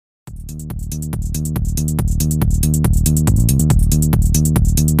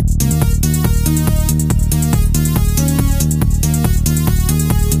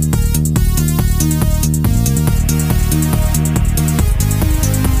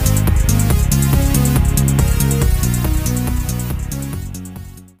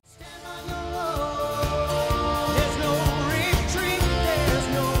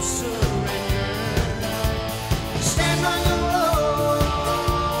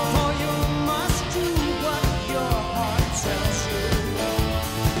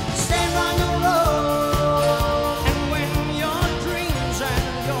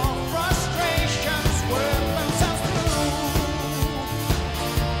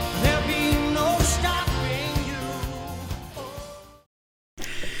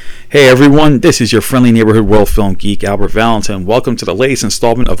Hey everyone, this is your friendly neighborhood world film geek, Albert Valentin. Welcome to the latest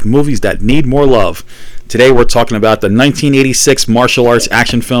installment of Movies That Need More Love. Today we're talking about the 1986 martial arts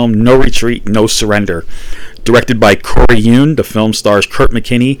action film No Retreat, No Surrender. Directed by Yuen, the film stars Kurt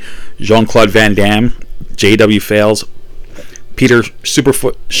McKinney, Jean-Claude Van Damme, J.W. Fales, Peter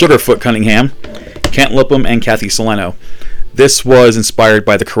Sugarfoot Cunningham, Kent Lipham, and Kathy Soleno. This was inspired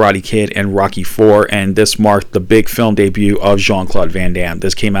by The Karate Kid and Rocky IV, and this marked the big film debut of Jean-Claude Van Damme.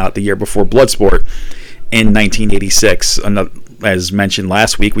 This came out the year before Bloodsport in 1986. As mentioned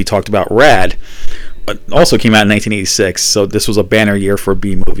last week, we talked about Rad. It also came out in 1986, so this was a banner year for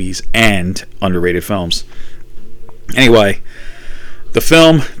B-movies and underrated films. Anyway, the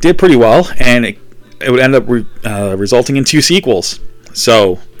film did pretty well, and it would end up resulting in 2 sequels.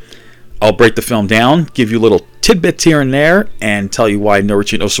 So I'll break the film down, give you little tidbits here and there, and tell you why No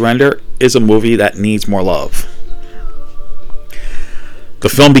Retreat, No Surrender is a movie that needs more love. The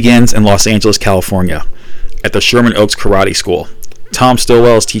film begins in Los Angeles, California, at the Sherman Oaks Karate School. Tom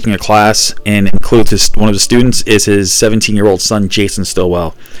Stillwell is teaching a class, and includes one of the students is his 17-year-old son, Jason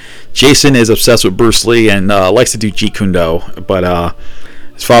Stillwell. Jason is obsessed with Bruce Lee and likes to do Jeet Kune Do, but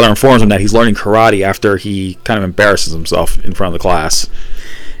his father informs him that he's learning karate after he kind of embarrasses himself in front of the class.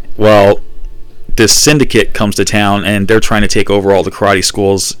 Well, this syndicate comes to town, and they're trying to take over all the karate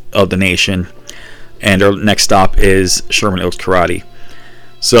schools of the nation, and their next stop is Sherman Oaks Karate.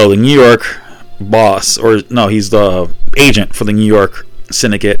 So the New York boss, he's the agent for the New York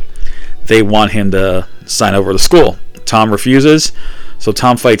syndicate. They want him to sign over the school. Tom refuses, so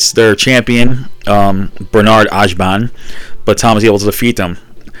Tom fights their champion, Bernard Ajban, but Tom is able to defeat them.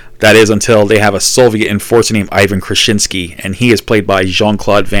 That is until they have a Soviet enforcer named Ivan Krasinski, and he is played by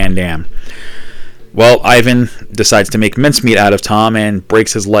Jean-Claude Van Damme. Well, Ivan decides to make mincemeat out of Tom and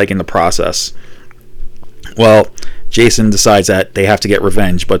breaks his leg in the process. Well, Jason decides that they have to get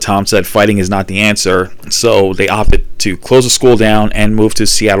revenge, but Tom said fighting is not the answer, so they opted to close the school down and move to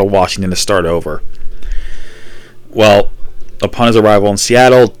Seattle, Washington to start over. Well, upon his arrival in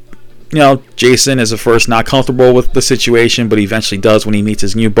Seattle, Jason is at first not comfortable with the situation, but he eventually does when he meets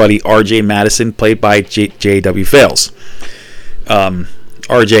his new buddy, R.J. Madison, played by J.W. Fales.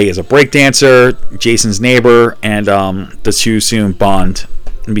 R.J. is a breakdancer, Jason's neighbor, and the two soon bond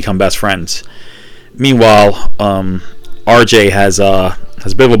and become best friends. Meanwhile, R.J. has a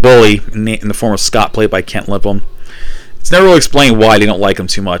bit of a bully in the form of Scott, played by Kent Lipham. It's never really explained why they don't like him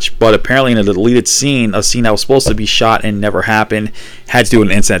too much, but apparently in a deleted scene, a scene that was supposed to be shot and never happened, had to do with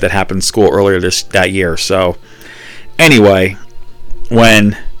an incident that happened in school earlier that year. So, anyway,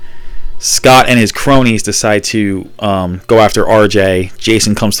 when Scott and his cronies decide to go after RJ,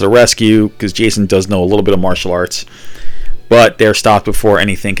 Jason comes to the rescue because Jason does know a little bit of martial arts, but they're stopped before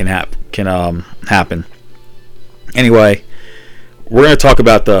anything can happen. Anyway, we're going to talk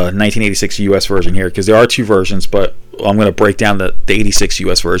about the 1986 US version here because there are 2 versions, but I'm going to break down the 86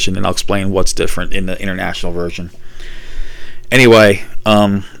 US version and I'll explain what's different in the international version. Anyway,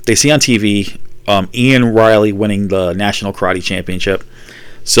 they see on TV Ian Riley winning the National Karate Championship,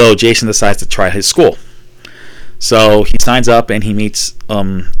 so Jason decides to try his school. So he signs up and he meets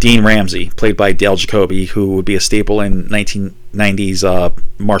Dean Ramsey, played by Dale Jacoby, who would be a staple in 1990s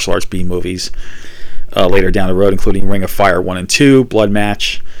martial arts B movies later down the road, including Ring of Fire 1 and 2, Blood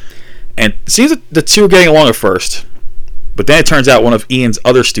Match. And it seems that the two are getting along at first, but then it turns out one of Ian's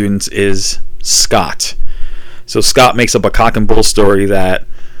other students is Scott. So Scott makes up a cock and bull story that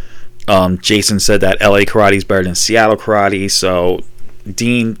Jason said that LA karate is better than Seattle karate, so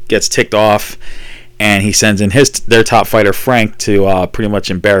Dean gets ticked off and he sends in their top fighter Frank to pretty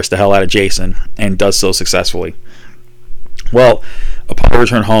much embarrass the hell out of Jason, and does so successfully. Well, upon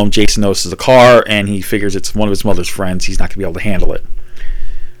return home, Jason notices a car and he figures it's one of his mother's friends. He's not going to be able to handle it.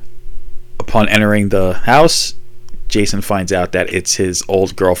 Upon entering the house, Jason finds out that it's his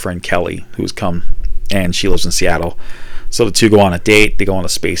old girlfriend Kelly, who's come, and she lives in Seattle. So the two go on a date. They go on a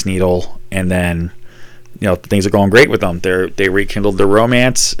Space Needle, and then things are going great with them. They rekindled their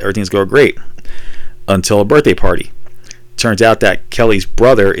romance. Everything's going great until a birthday party. Turns out that Kelly's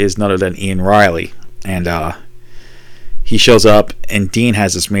brother is none other than Ian Riley, and he shows up, and Dean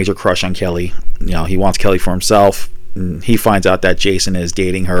has this major crush on Kelly. He wants Kelly for himself. And he finds out that Jason is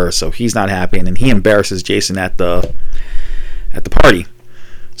dating her, so he's not happy, and then he embarrasses Jason at the party.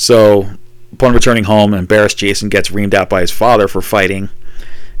 So upon returning home, embarrassed Jason gets reamed out by his father for fighting,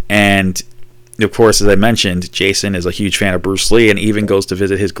 and of course, as I mentioned, Jason is a huge fan of Bruce Lee and even goes to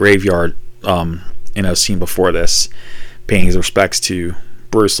visit his graveyard in a scene before this, paying his respects to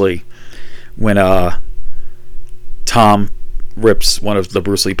Bruce Lee. When Tom rips one of the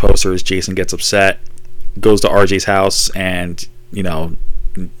Bruce Lee posters, Jason gets upset, goes to RJ's house, and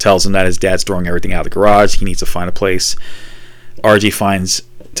tells him that his dad's throwing everything out of the garage. He needs to find a place. RJ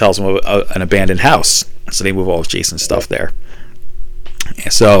tells him of an abandoned house, so they move all of Jason's stuff there.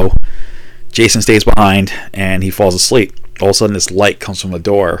 So Jason stays behind, and he falls asleep. All of a sudden, this light comes from the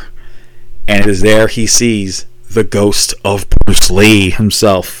door, and it is there he sees the ghost of Bruce Lee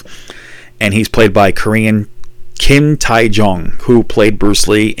himself, and he's played by Korean Kim Tae-jung, who played Bruce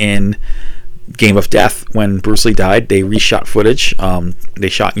Lee in Game of Death. When Bruce Lee died, they reshot footage. They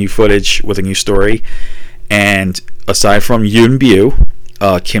shot new footage with a new story, and aside from Yuen,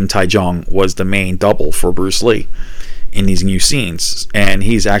 Kim Tae-jung was the main double for Bruce Lee in these new scenes, and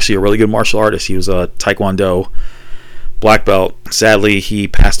he's actually a really good martial artist. He was a Taekwondo black belt. Sadly, he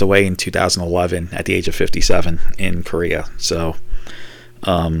passed away in 2011 at the age of 57 in Korea. So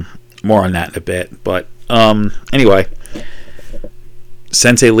more on that in a bit, but anyway,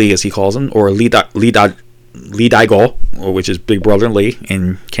 Sensei Lee, as he calls him, or Lee Daigo, which is Big Brother Lee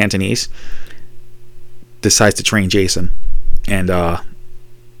in Cantonese, decides to train Jason and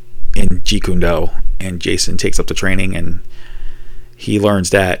in Jeet Kune Do, and Jason takes up the training, and he learns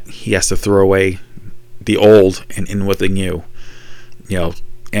that he has to throw away the old and in with the new,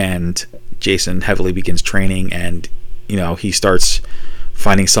 and Jason heavily begins training, and he starts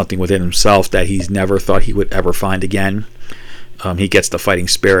finding something within himself that he's never thought he would ever find again. He gets the fighting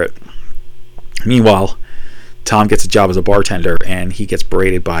spirit. Meanwhile, Tom gets a job as a bartender, and he gets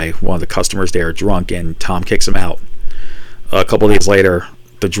berated by one of the customers there drunk, and Tom kicks him out. A couple of days later,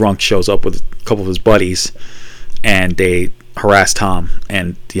 the drunk shows up with a couple of his buddies, and they harass Tom,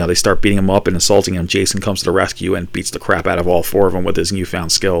 and they start beating him up and assaulting him. Jason comes to the rescue and beats the crap out of all four of them with his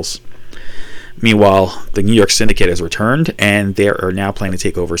newfound skills. Meanwhile, the New York syndicate has returned, and they are now planning to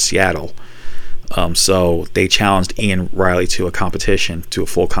take over Seattle. So they challenged Ian Riley to a competition, to a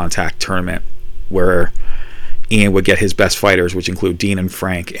full contact tournament, where Ian would get his best fighters, which include Dean and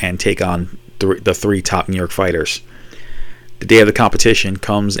Frank, and take on the three top New York fighters. The day of the competition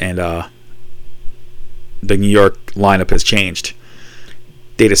comes, and the New York lineup has changed.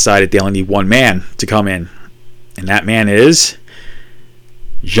 They decided they only need one man to come in, and that man is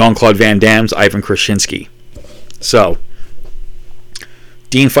Jean-Claude Van Damme's Ivan Krasinski. So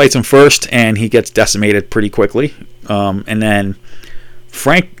Dean fights him first, and he gets decimated pretty quickly. And then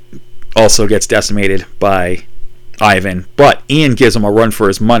Frank also gets decimated by Ivan, but Ian gives him a run for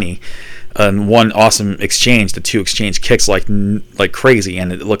his money. And one awesome exchange, the two exchange kicks like crazy,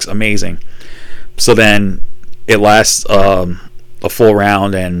 and it looks amazing. So then it lasts a full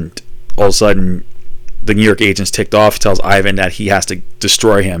round, and all of a sudden the New York agent's ticked off, tells Ivan that he has to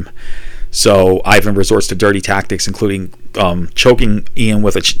destroy him. So Ivan resorts to dirty tactics, including choking Ian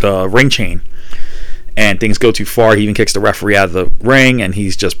with a ring chain. And things go too far. He even kicks the referee out of the ring, and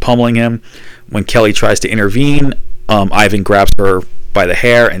he's just pummeling him. When Kelly tries to intervene, Ivan grabs her by the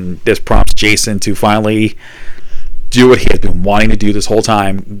hair, and this prompts Jason to finally do what he has been wanting to do this whole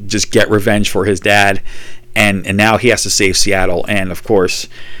time, just get revenge for his dad. And now he has to save Seattle. And of course,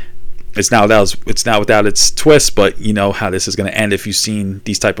 it's not without its twist, but you know how this is going to end if you've seen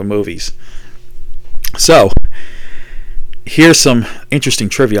these type of movies. So here's some interesting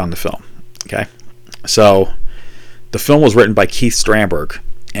trivia on the film. Okay, so the film was written by Keith Strandberg,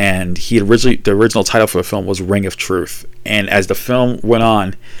 and the original title for the film was Ring of Truth. And as the film went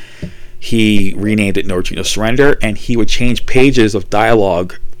on, he renamed it No Retreat, No Surrender, and he would change pages of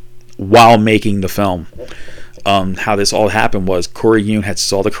dialogue while making the film. How this all happened was Corey Yuen had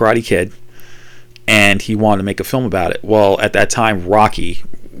saw The Karate Kid, and he wanted to make a film about it. Well, at that time, Rocky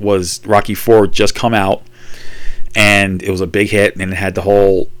IV just come out, and it was a big hit, and it had the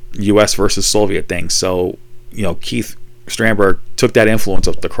whole U.S. versus Soviet thing. So, Keith Strandberg took that influence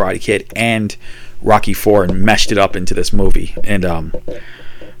of The Karate Kid and Rocky IV and meshed it up into this movie. And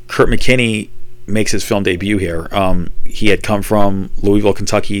Kurt McKinney makes his film debut here. He had come from Louisville,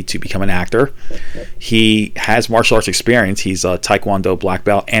 Kentucky to become an actor. He has martial arts experience. He's a Taekwondo black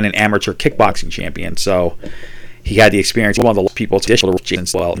belt and an amateur kickboxing champion. So he had the experience. One of the people to dish with Jason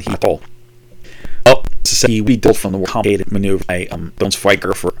Stillwell, and he told. Oh, he rebuilt from the more complicated maneuver by Jones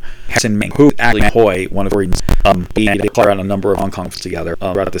Fighter for Harrison Meng, who actually Hoy, one of the reasons they played on a number of Hong Kong films together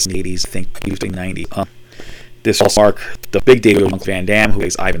throughout the 80s, I think he was doing 90. This will mark the big debut of Jean-Claude Van Damme, who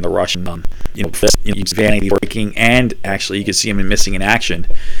is Ivan the Russian. He's vanity breaking, and actually you could see him in Missing in Action.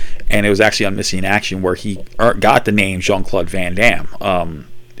 And it was actually on Missing in Action where he got the name Jean-Claude Van Damme.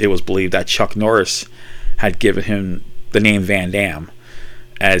 It was believed that Chuck Norris had given him the name Van Damme,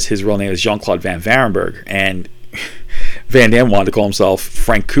 as his real name is Jean-Claude Van Varenberg. And Van Damme wanted to call himself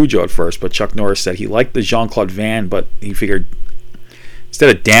Frank Cujo at first, but Chuck Norris said he liked the Jean-Claude Van, but he figured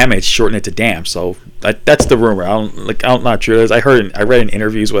instead of damage, shorten it to damn. So that's the rumor. I'm not sure. I read in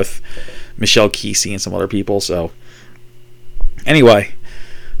interviews with Michelle Kesey and some other people. So anyway,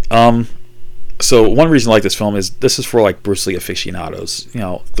 so one reason I like this film is this is for like Bruce Lee aficionados.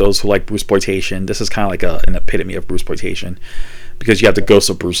 Those who like Bruceploitation. This is kind of like an epitome of Bruceploitation, because you have the ghost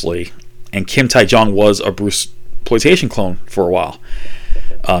of Bruce Lee, and Kim Tai-jung was a Bruceploitation clone for a while.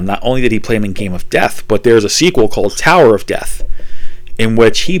 Not only did he play him in Game of Death, but there's a sequel called Tower of Death, in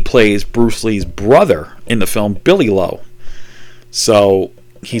which he plays Bruce Lee's brother in the film, Billy Lowe. So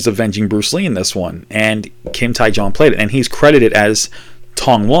he's avenging Bruce Lee in this one, and Kim Tai-jung played it, and he's credited as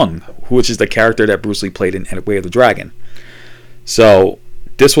Tong Lung, which is the character that Bruce Lee played in Way of the Dragon. So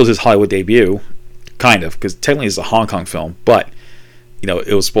this was his Hollywood debut, kind of, because technically it's a Hong Kong film, but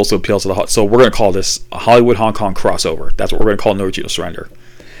it was supposed to appeal to the... So we're going to call this a Hollywood-Hong Kong crossover. That's what we're going to call No Retreat, No Surrender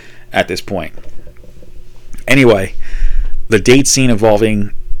at this point. Anyway, the date scene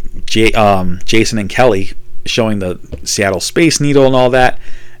involving Jason and Kelly showing the Seattle Space Needle and all that,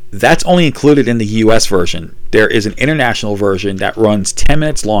 that's only included in the US version. There is an international version that runs 10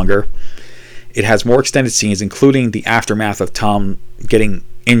 minutes longer. It has more extended scenes, including the aftermath of Tom getting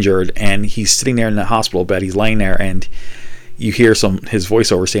injured, and he's sitting there in the hospital bed. He's laying there, and you hear his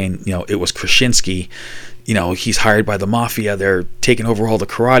voiceover saying, it was Krasinski. He's hired by the mafia. They're taking over all the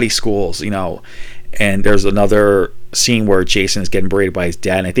karate schools. And there's another scene where Jason is getting berated by his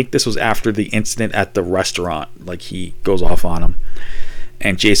dad, and I think this was after the incident at the restaurant. Like, he goes off on him,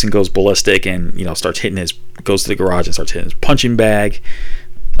 and Jason goes ballistic and goes to the garage and starts hitting his punching bag.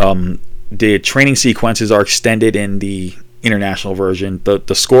 The training sequences are extended in the international version.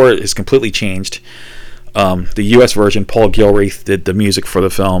 The score is completely changed. The US version, Paul Gilreath did the music for the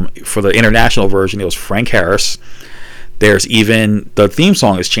film. For the international version, it was Frank Harris. There's even the theme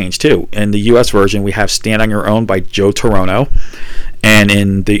song has changed too. In the US version, we have Stand on Your Own by Joe Torono, and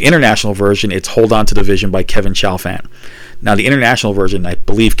in the international version, it's Hold On to the Vision by Kevin Chalfant. Now, the international version, I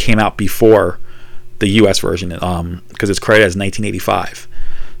believe, came out before the US version, because it's credited as 1985.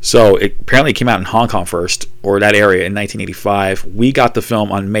 So it apparently came out in Hong Kong first, or that area, in 1985. We got the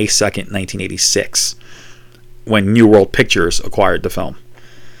film on May 2nd, 1986, when New World Pictures acquired the film.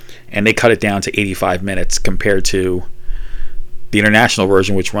 And they cut it down to 85 minutes compared to the international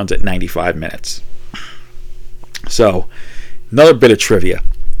version, which runs at 95 minutes. So, another bit of trivia.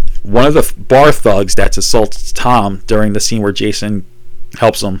 One of the bar thugs that assaults Tom during the scene where Jason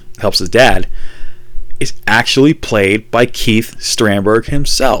helps his dad, is actually played by Keith Strandberg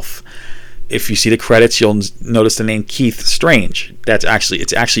himself. If you see the credits, you'll notice the name Keith Strange. It's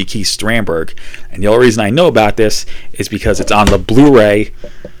actually Keith Strandberg. And the only reason I know about this is because it's on the Blu-ray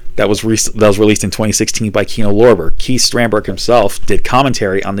that was released in 2016 by Kino Lorber. Keith Strandberg himself did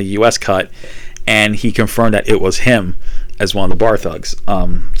commentary on the US cut, and he confirmed that it was him as one of the bar thugs.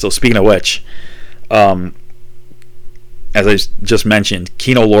 So speaking of which, as I just mentioned,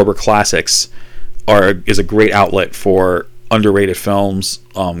 Kino Lorber Classics is a great outlet for underrated films,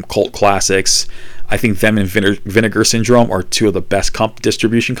 cult classics. I think them and Vinegar Syndrome are two of the best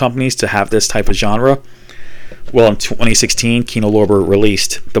distribution companies to have this type of genre. Well, in 2016, Kino Lorber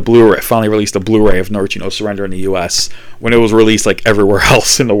finally released the Blu-ray of No Retreat, No Surrender in the US, when it was released like everywhere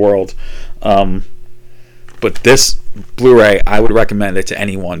else in the world. But this Blu-ray, I would recommend it to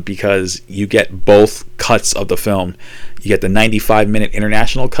anyone, because you get both cuts of the film. You get the 95-minute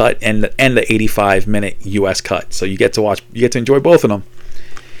international cut and the 85-minute US cut. So you get to enjoy both of them.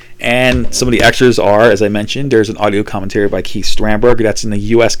 And some of the extras are, as I mentioned, there's an audio commentary by Keith Strandberg that's in the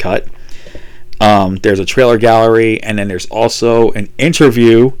US cut. There's a trailer gallery, and then there's also an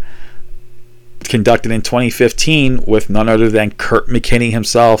interview conducted in 2015 with none other than Kurt McKinney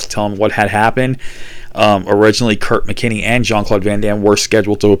himself, telling what had happened. Originally, Kurt McKinney and Jean-Claude Van Damme were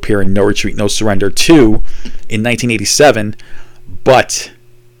scheduled to appear in No Retreat, No Surrender 2 in 1987, but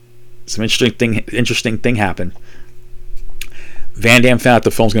some interesting thing happened. Van Damme found out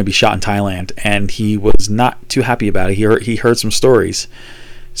the film was going to be shot in Thailand, and he was not too happy about it. He heard some stories,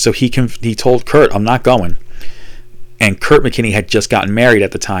 so he told Kurt, "I'm not going." And Kurt McKinney had just gotten married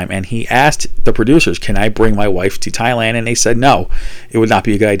at the time, and he asked the producers, "Can I bring my wife to Thailand?" And they said, "No, it would not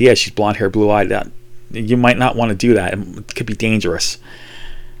be a good idea. She's blonde hair, blue eyed. You might not want to do that. It could be dangerous."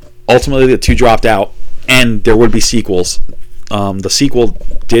 Ultimately, the two dropped out, and there would be sequels. The sequel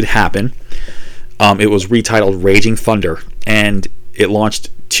did happen. It was retitled Raging Thunder, and it launched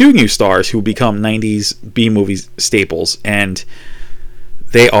two new stars who become 90s B-movies staples, and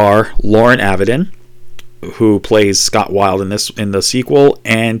they are Lauren Avedon, who plays Scott Wilde in the sequel,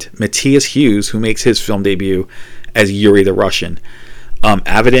 and Matthias Hughes, who makes his film debut as Yuri the Russian.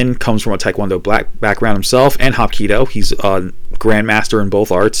 Avedon comes from a Taekwondo background himself and Hapkido. He's a grandmaster in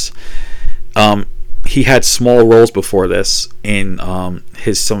both arts. He had small roles before this in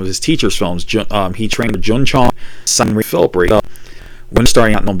some of his teachers' films. He trained with Jun Chong, Simon Philip. When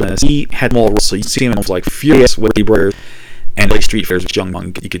starting out in business, he had small roles, so you see him in films like Furious with Lee Brothers and Street Fairs with Jung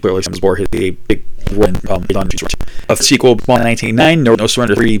Mung. You could clearly see his big role in a sequel born in 1989, No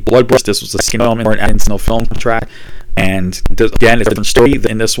Surrender 3, Blood Brush. This was the second film in Aden's film contract. And again, it's a different story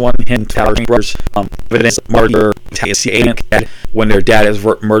in this one. Him, Tyler Brothers, evidence murder, when their dad is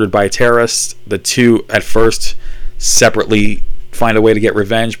murdered by a terrorist. The two at first separately find a way to get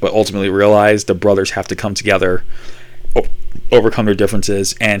revenge, but ultimately realize the brothers have to come together, overcome their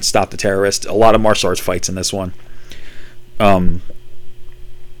differences, and stop the terrorist. A lot of martial arts fights in this one. For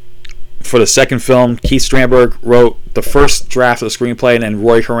the second film, Keith Strandberg wrote the first draft of the screenplay, and then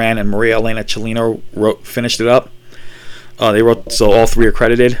Roy Horan and Maria Elena Cellino finished it up. They wrote, so all three are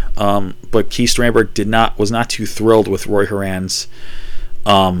credited, but Keith Strandberg was not too thrilled with Roy Horan's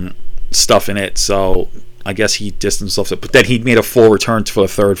stuff in it, so I guess he distanced himself. But then he made a full return for the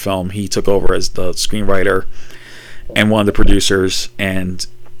third film. He took over as the screenwriter and one of the producers, and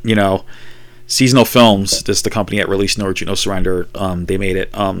Seasonal Films, this is the company that released No Retreat, No Surrender. They made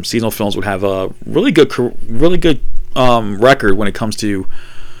it. Seasonal Films would have a really good record when it comes to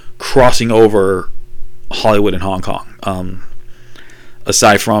crossing over Hollywood and Hong Kong.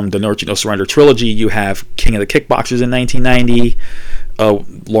 Aside from the No Retreat, No Surrender trilogy, you have King of the Kickboxers in 1990,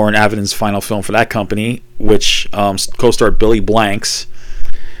 Lauren Avedon's final film for that company, which co-starred Billy Blanks.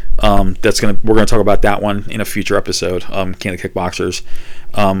 We're going to talk about that one in a future episode. King of the Kickboxers.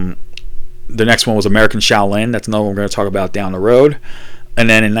 The next one was American Shaolin. That's another one we're going to talk about down the road. And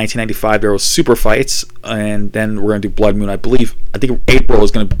then in 1995 there was Super Fights, and then we're going to do Blood Moon. I think April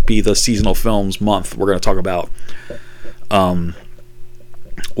is going to be the Seasonal Films month. We're going to talk about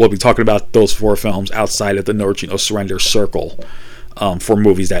we'll be talking about those four films outside of the No Retreat, No Surrender circle for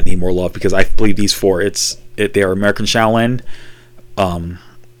movies that need more love, because I believe these four they are American Shaolin,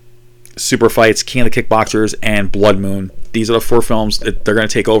 Super Fights, King of the Kickboxers, and Blood Moon. These are the four films that they're going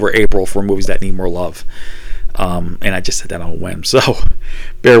to take over April for movies that need more love. And I just said that on a whim, so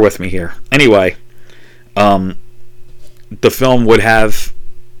bear with me here. Anyway, the film would have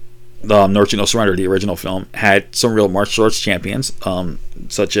No Retreat, No Surrender, the original film, had some real martial arts champions,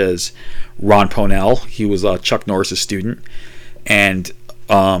 such as Ron Pownell. He was Chuck Norris's student. And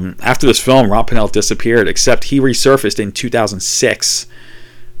after this film, Ron Pownell disappeared, except he resurfaced in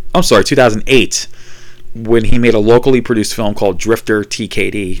 2008, when he made a locally produced film called Drifter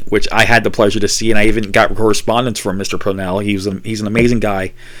TKD, which I had the pleasure to see, and I even got correspondence from Mr. Pownell. He's an amazing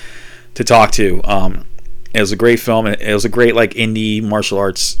guy to talk to. It was a great film, and it was a great indie martial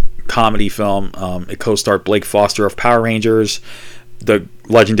arts comedy film. It co-starred Blake Foster of Power Rangers, the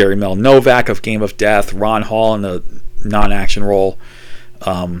legendary Mel Novak of Game of Death, Ron Hall in the non-action role.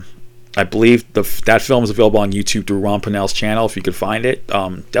 I believe that film is available on YouTube through Ron Pownell's channel, if you could find it.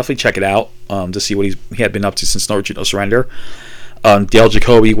 Definitely check it out to see what he had been up to since No Retreat, No Surrender. Dale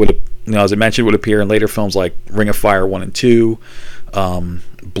Jacoby as I mentioned, would appear in later films like Ring of Fire 1 and 2,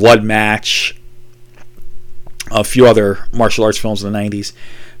 Blood Match, a few other martial arts films in the 90s.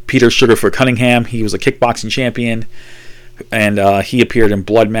 Peter Sugarfoot Cunningham, he was a kickboxing champion, and he appeared in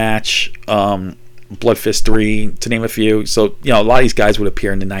Blood Match, Blood Fist 3, to name a few. So, a lot of these guys would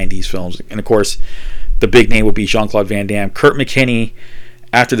appear in the 90s films. And, of course, the big name would be Jean-Claude Van Damme. Kurt McKinney,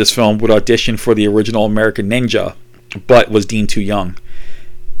 after this film, would audition for the original American Ninja, but was deemed too young.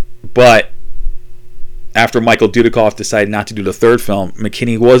 But after Michael Dudikoff decided not to do the third film,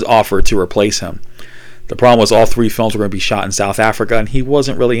 McKinney was offered to replace him. The problem was all three films were going to be shot in South Africa, and he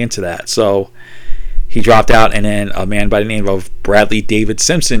wasn't really into that. So he dropped out, and then a man by the name of Bradley David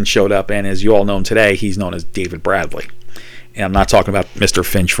Simpson showed up, and as you all know him today, he's known as David Bradley. And I'm not talking about Mr.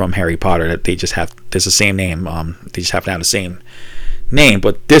 Finch from Harry Potter. They just have, it's the same name. They just happen to have the same name.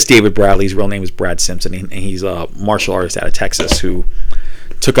 But this David Bradley's real name is Brad Simpson, and he's a martial artist out of Texas who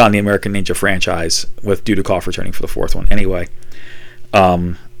took on the American Ninja franchise with Dudikoff returning for the fourth one. Anyway,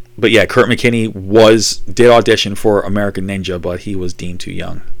 but yeah, Kurt McKinney did audition for American Ninja, but he was deemed too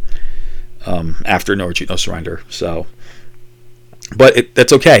young after No Retreat, No Surrender. So, but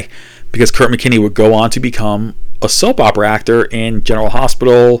that's okay, because Kurt McKinney would go on to become a soap opera actor in General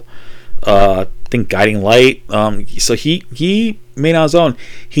Hospital, I think Guiding Light. So he made on his own.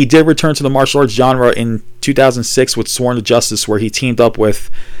 He did return to the martial arts genre in 2006 with Sworn to Justice, where he teamed up with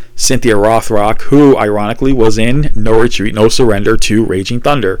Cynthia Rothrock, who ironically was in No Retreat, No Surrender 2 Raging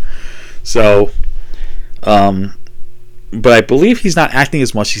Thunder. So, but I believe he's not acting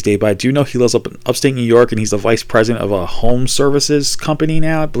as much these days, but I do know he lives up in upstate New York, and he's the vice president of a home services company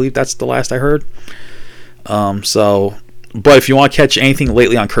now. I believe that's the last I heard. But if you want to catch anything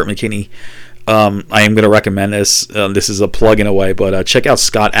lately on Kurt McKinney, I am going to recommend this. This is a plug in a way, but check out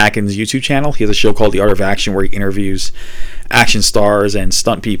Scott Atkins' YouTube channel. He has a show called The Art of Action where he interviews action stars and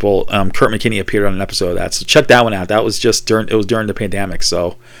stunt people. Kurt McKinney appeared on an episode of that, so check that one out. That was during the pandemic,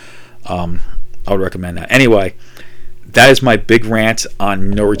 so I would recommend that. Anyway, that is my big rant on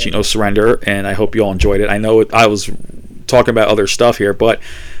No Retreat, No Surrender, and I hope you all enjoyed it. I know I was talking about other stuff here, but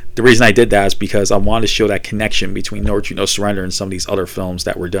the reason I did that is because I wanted to show that connection between No Retreat, No Surrender and some of these other films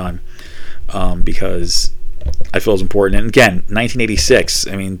that were done, because I feel it's important. And again, 1986,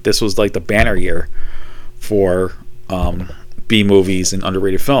 I mean, this was like the banner year for B movies and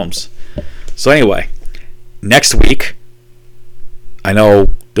underrated films. So anyway, next week, I know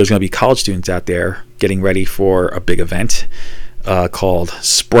there's going to be college students out there getting ready for a big event called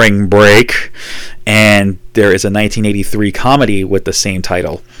Spring Break, and there is a 1983 comedy with the same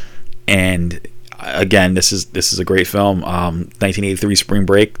title. And again, this is a great film. 1983 Spring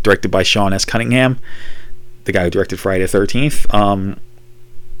Break, directed by Sean S. Cunningham, the guy who directed Friday the 13th.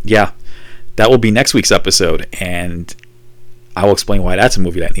 Yeah, that will be next week's episode, and I will explain why that's a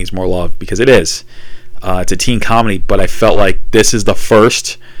movie that needs more love, because it is. It's a teen comedy, but I felt like this is a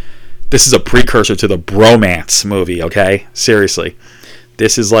precursor to the bromance movie, okay? Seriously.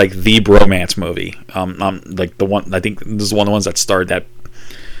 This is like the bromance movie. Like the one, I think this is one of the ones that started that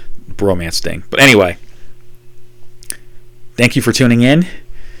bromance thing. But anyway, thank you for tuning in.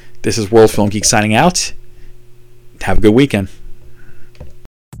 This is World Film Geek signing out. Have a good weekend.